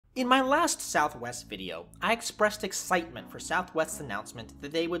In my last Southwest video, I expressed excitement for Southwest's announcement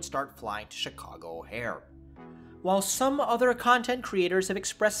that they would start flying to Chicago O'Hare. While some other content creators have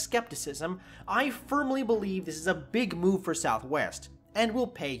expressed skepticism, I firmly believe this is a big move for Southwest and will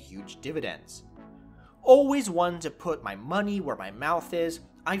pay huge dividends. Always one to put my money where my mouth is,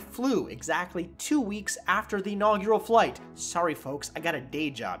 I flew exactly 2 weeks after the inaugural flight, sorry folks, I got a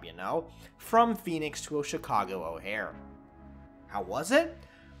day job, you know, from Phoenix to Chicago O'Hare. How was it?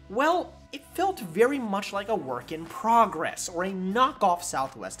 Well, it felt very much like a work in progress or a knockoff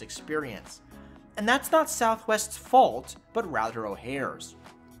Southwest experience. And that's not Southwest's fault, but rather O'Hare's.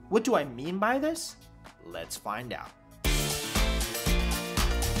 What do I mean by this? Let's find out.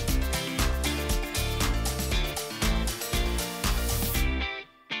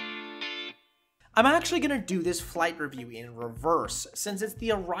 I'm actually going to do this flight review in reverse, since it's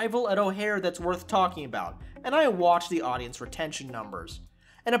the arrival at O'Hare that's worth talking about, and I watched the audience retention numbers.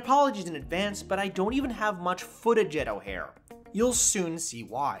 And apologies in advance, but I don't even have much footage at O'Hare. You'll soon see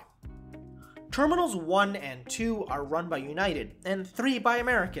why. Terminals 1 and 2 are run by United, and 3 by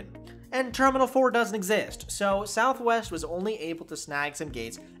American, and Terminal 4 doesn't exist, so Southwest was only able to snag some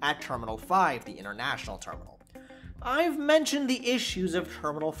gates at Terminal 5, the international terminal. I've mentioned the issues of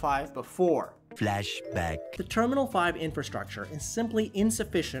Terminal 5 before. Flashback. The Terminal 5 infrastructure is simply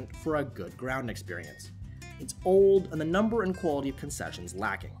insufficient for a good ground experience. It's old and the number and quality of concessions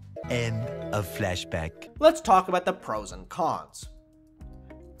lacking. End of flashback. Let's talk about the pros and cons.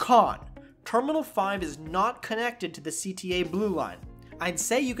 Con. Terminal 5 is not connected to the CTA Blue Line. I'd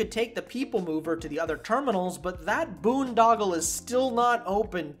say you could take the People Mover to the other terminals, but that boondoggle is still not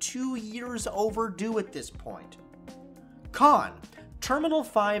open, 2 years overdue at this point. Con. Terminal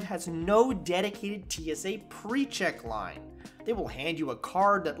 5 has no dedicated TSA pre-check line. They will hand you a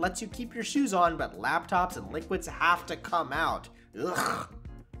card that lets you keep your shoes on, but laptops and liquids have to come out. Ugh.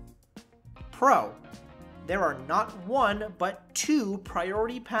 Pro. There are not 1, but 2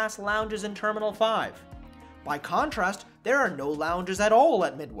 Priority Pass lounges in Terminal 5. By contrast, there are no lounges at all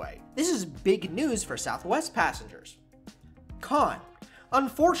at Midway. This is big news for Southwest passengers. Con.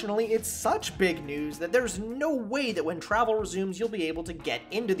 Unfortunately, it's such big news that there's no way that when travel resumes you'll be able to get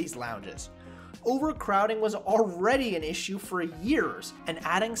into these lounges. Overcrowding was already an issue for years, and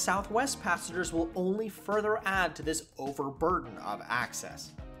adding Southwest passengers will only further add to this overburden of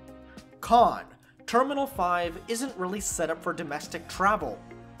access. Con. Terminal 5 isn't really set up for domestic travel.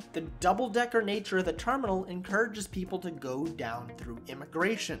 The double-decker nature of the terminal encourages people to go down through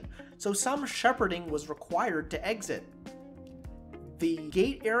immigration, so some shepherding was required to exit. The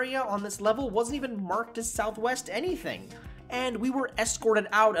gate area on this level wasn't even marked as Southwest anything, and we were escorted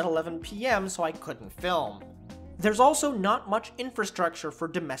out at 11 p.m. so I couldn't film. There's also not much infrastructure for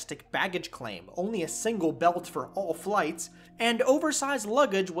domestic baggage claim, only a single belt for all flights, and oversized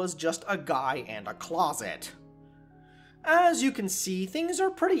luggage was just a guy and a closet. As you can see, things are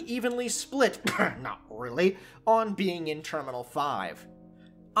pretty evenly split, not really, on being in Terminal 5.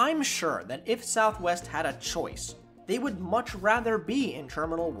 I'm sure that if Southwest had a choice, they would much rather be in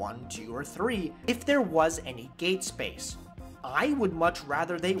Terminal 1, 2, or 3 if there was any gate space. I would much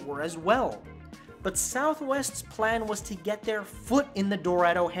rather they were as well. But Southwest's plan was to get their foot in the door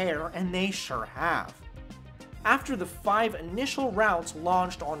at O'Hare, and they sure have. After the 5 initial routes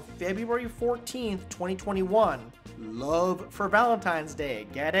launched on February 14th, 2021, love for Valentine's Day,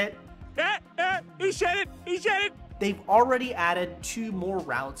 get it? He said it! He said it! They've already added 2 more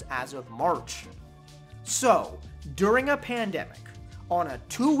routes as of March. So, during a pandemic, on a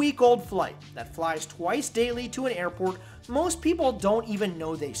 2-week-old flight that flies twice daily to an airport most people don't even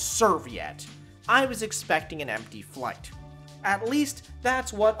know they serve yet, I was expecting an empty flight. At least,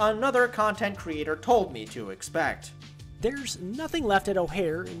 that's what another content creator told me to expect. There's nothing left at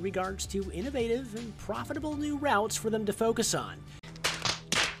O'Hare in regards to innovative and profitable new routes for them to focus on.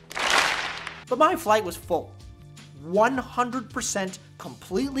 But my flight was full. 100%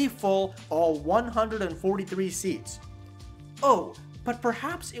 completely full, all 143 seats. Oh, but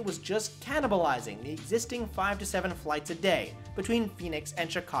perhaps it was just cannibalizing the existing 5 to 7 flights a day between Phoenix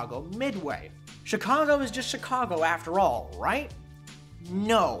and Chicago Midway. Chicago is just Chicago after all, right?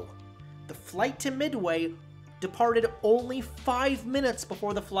 No. The flight to Midway departed only 5 minutes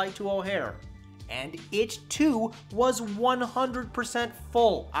before the flight to O'Hare. And it too was 100%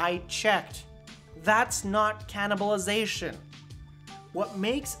 full. I checked. That's not cannibalization. What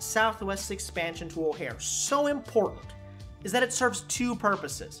makes Southwest's expansion to O'Hare so important is that it serves 2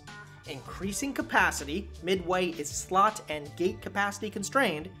 purposes. Increasing capacity, Midway is slot and gate capacity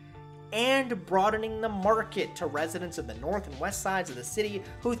constrained, and broadening the market to residents of the north and west sides of the city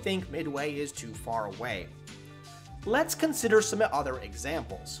who think Midway is too far away. Let's consider some other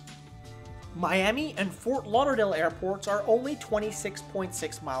examples. Miami and Fort Lauderdale airports are only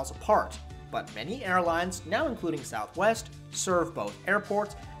 26.6 miles apart, but many airlines, now including Southwest, serve both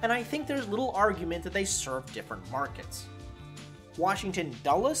airports, and I think there's little argument that they serve different markets. Washington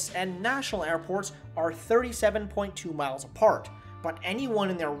Dulles and National airports are 37.2 miles apart, but anyone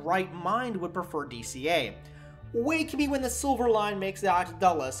in their right mind would prefer DCA. Wake me when the Silver Line makes it out to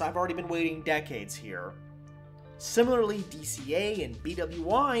Dulles, I've already been waiting decades here. Similarly, DCA and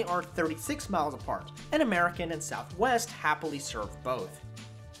BWI are 36 miles apart, and American and Southwest happily serve both.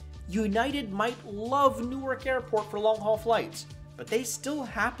 United might love Newark Airport for long-haul flights, but they still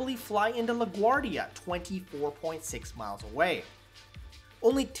happily fly into LaGuardia, 24.6 miles away.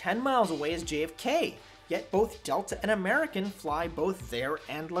 Only 10 miles away is JFK, yet both Delta and American fly both there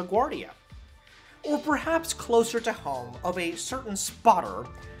and LaGuardia. Or perhaps closer to home of a certain spotter,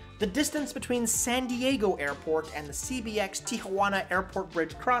 the distance between San Diego Airport and the CBX Tijuana Airport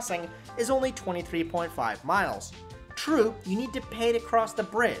Bridge crossing is only 23.5 miles. True, you need to pay to cross the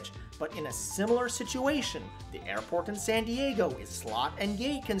bridge, but in a similar situation, the airport in San Diego is slot and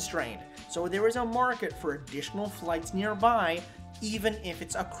gate constrained, so there is a market for additional flights nearby, even if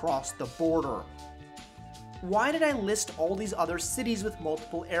it's across the border. Why did I list all these other cities with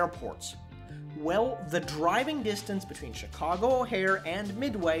multiple airports? Well, the driving distance between Chicago O'Hare and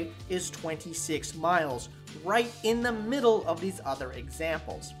Midway is 26 miles, right in the middle of these other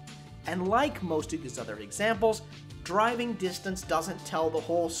examples. And like most of these other examples, driving distance doesn't tell the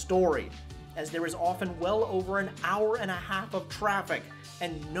whole story, as there is often well over an hour and a half of traffic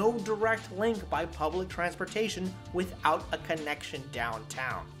and no direct link by public transportation without a connection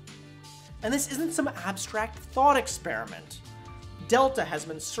downtown. And this isn't some abstract thought experiment. Delta has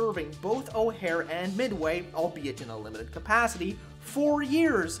been serving both O'Hare and Midway, albeit in a limited capacity, for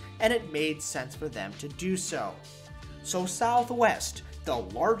years, and it made sense for them to do so. So Southwest, the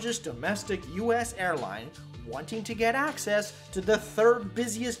largest domestic US airline, wanting to get access to the third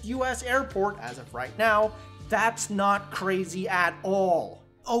busiest US airport as of right now, that's not crazy at all.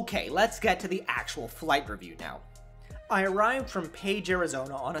 Okay, let's get to the actual flight review now. I arrived from Page,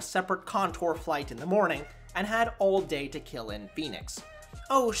 Arizona on a separate Contour flight in the morning, and had all day to kill in Phoenix.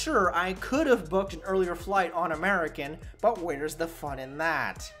 Oh sure, I could have booked an earlier flight on American, but where's the fun in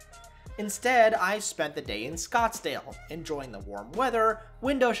that? Instead, I spent the day in Scottsdale, enjoying the warm weather,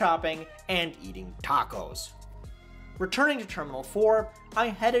 window shopping, and eating tacos. Returning to Terminal 4, I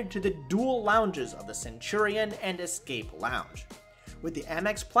headed to the dual lounges of the Centurion and Escape Lounge. With the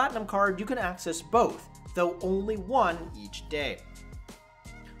Amex Platinum card, you can access both, though only one each day.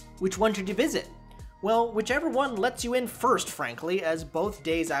 Which one should you visit? Well, whichever one lets you in first, frankly, as both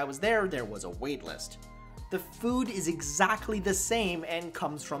days I was there was a wait list. The food is exactly the same and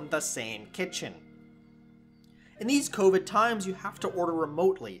comes from the same kitchen. In these COVID times, you have to order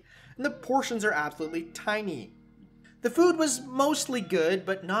remotely, and the portions are absolutely tiny. The food was mostly good,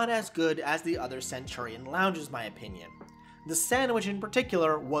 but not as good as the other Centurion lounges, my opinion. The sandwich in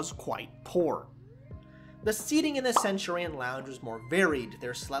particular was quite poor. The seating in the Centurion Lounge was more varied.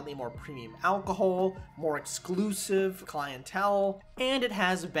 There's slightly more premium alcohol, more exclusive clientele, and it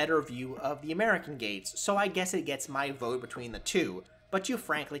has a better view of the American gates, so I guess it gets my vote between the two, but you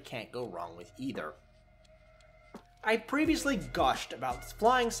frankly can't go wrong with either. I previously gushed about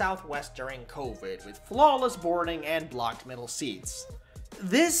flying Southwest during COVID with flawless boarding and blocked middle seats.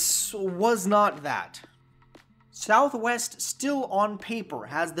 This was not that. Southwest still on paper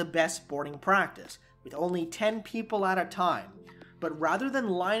has the best boarding practice, with only 10 people at a time, but rather than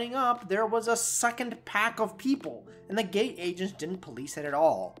lining up, there was a second pack of people, and the gate agents didn't police it at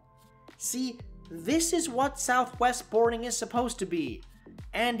all. See, this is what Southwest boarding is supposed to be,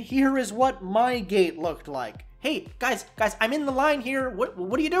 and here is what my gate looked like. Hey, guys, I'm in the line here, what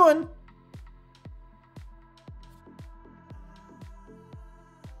are you doing?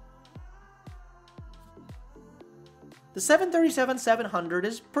 The 737-700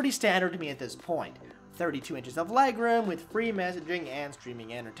 is pretty standard to me at this point. 32 inches of legroom with free messaging and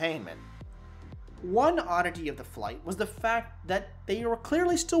streaming entertainment. One oddity of the flight was the fact that they were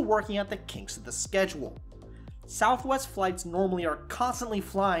clearly still working out the kinks of the schedule. Southwest flights normally are constantly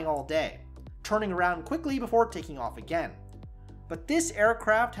flying all day, turning around quickly before taking off again. But this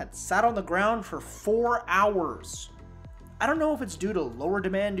aircraft had sat on the ground for 4 hours. I don't know if it's due to lower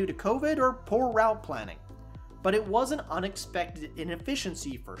demand due to COVID or poor route planning, but it was an unexpected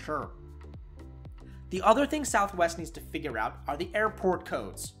inefficiency for sure. The other thing Southwest needs to figure out are the airport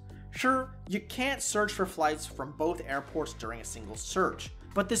codes. Sure, you can't search for flights from both airports during a single search,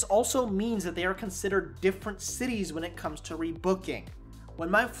 but this also means that they are considered different cities when it comes to rebooking. When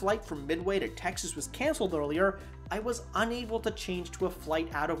my flight from Midway to Texas was canceled earlier, I was unable to change to a flight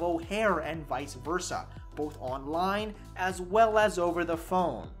out of O'Hare and vice versa, both online as well as over the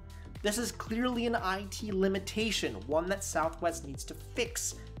phone. This is clearly an IT limitation, one that Southwest needs to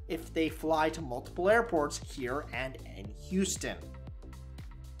fix if they fly to multiple airports here and in Houston.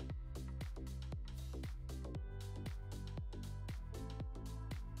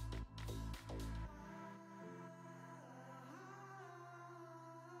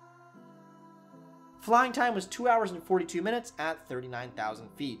 Flying time was 2 hours and 42 minutes at 39,000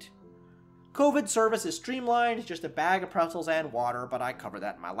 feet. COVID service is streamlined, just a bag of pretzels and water, but I covered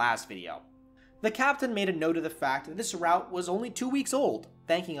that in my last video. The captain made a note of the fact that this route was only 2 weeks old,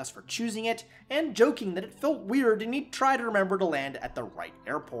 thanking us for choosing it, and joking that it felt weird and he'd try to remember to land at the right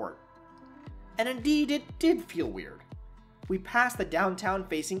airport. And indeed, it did feel weird. We passed the downtown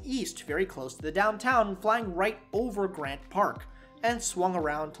facing east, very close to the downtown, flying right over Grant Park, and swung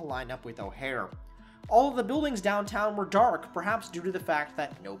around to line up with O'Hare. All of the buildings downtown were dark, perhaps due to the fact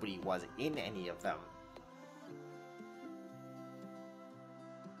that nobody was in any of them.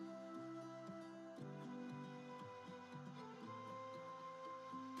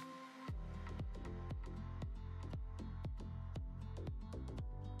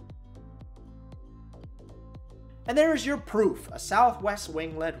 And there's your proof, a Southwest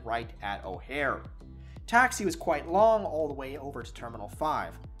wing led right at O'Hare. Taxi was quite long, all the way over to Terminal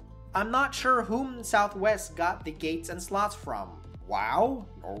 5. I'm not sure whom Southwest got the gates and slots from. WOW?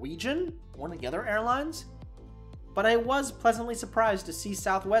 Norwegian? One of the other airlines? But I was pleasantly surprised to see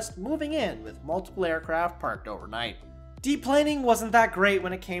Southwest moving in with multiple aircraft parked overnight. Deplaning wasn't that great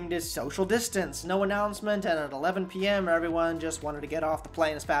when it came to social distance. No announcement, and at 11 p.m. everyone just wanted to get off the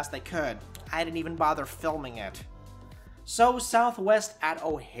plane as fast as they could. I didn't even bother filming it. So Southwest at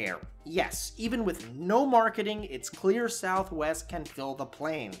O'Hare. Yes, even with no marketing, it's clear Southwest can fill the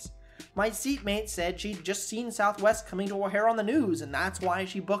planes. My seatmate said she'd just seen Southwest coming to O'Hare on the news, and that's why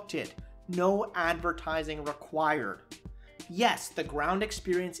she booked it. No advertising required. Yes, the ground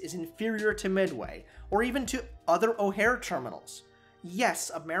experience is inferior to Midway, or even to other O'Hare terminals.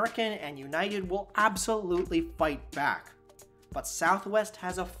 Yes, American and United will absolutely fight back. But Southwest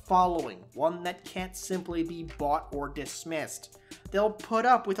has a following, one that can't simply be bought or dismissed. They'll put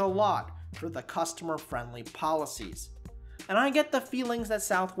up with a lot for the customer-friendly policies. And I get the feelings that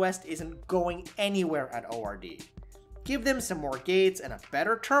Southwest isn't going anywhere at ORD. Give them some more gates and a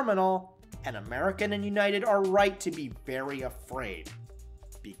better terminal, and American and United are right to be very afraid.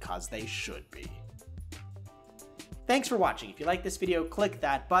 Because they should be. Thanks for watching. If you like this video, click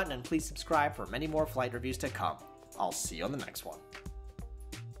that button and please subscribe for many more flight reviews to come. I'll see you on the next one.